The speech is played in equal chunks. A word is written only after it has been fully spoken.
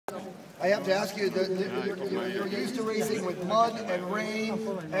I have to ask you, you're used to racing with mud and rain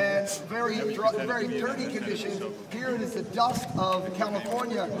and very dirty conditions. Here it is the dust of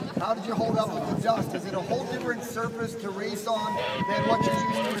California. How did you hold up with the dust? Is it a whole different surface to race on than what you're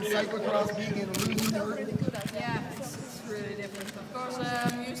used to in cyclocross, being in loose dirt? Yeah, it's really different. Of course,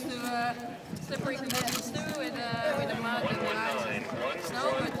 I'm used to slippery conditions too, with the mud and the ice and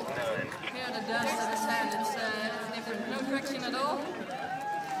snow, but here the dust and the sand, it's different. No friction at all.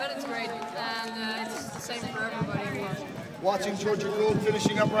 But it's great, and it's the same for everybody. Watching Georgia Gould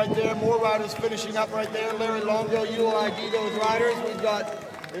finishing up right there, more riders finishing up right there. Larry Longo, UID those riders. We've got,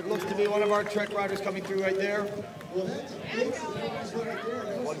 it looks to be one of our Trek riders coming through right there. One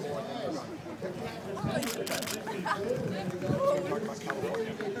more.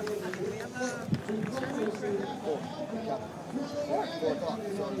 Four o'clock.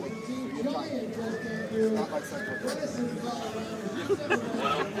 It's not like cycling.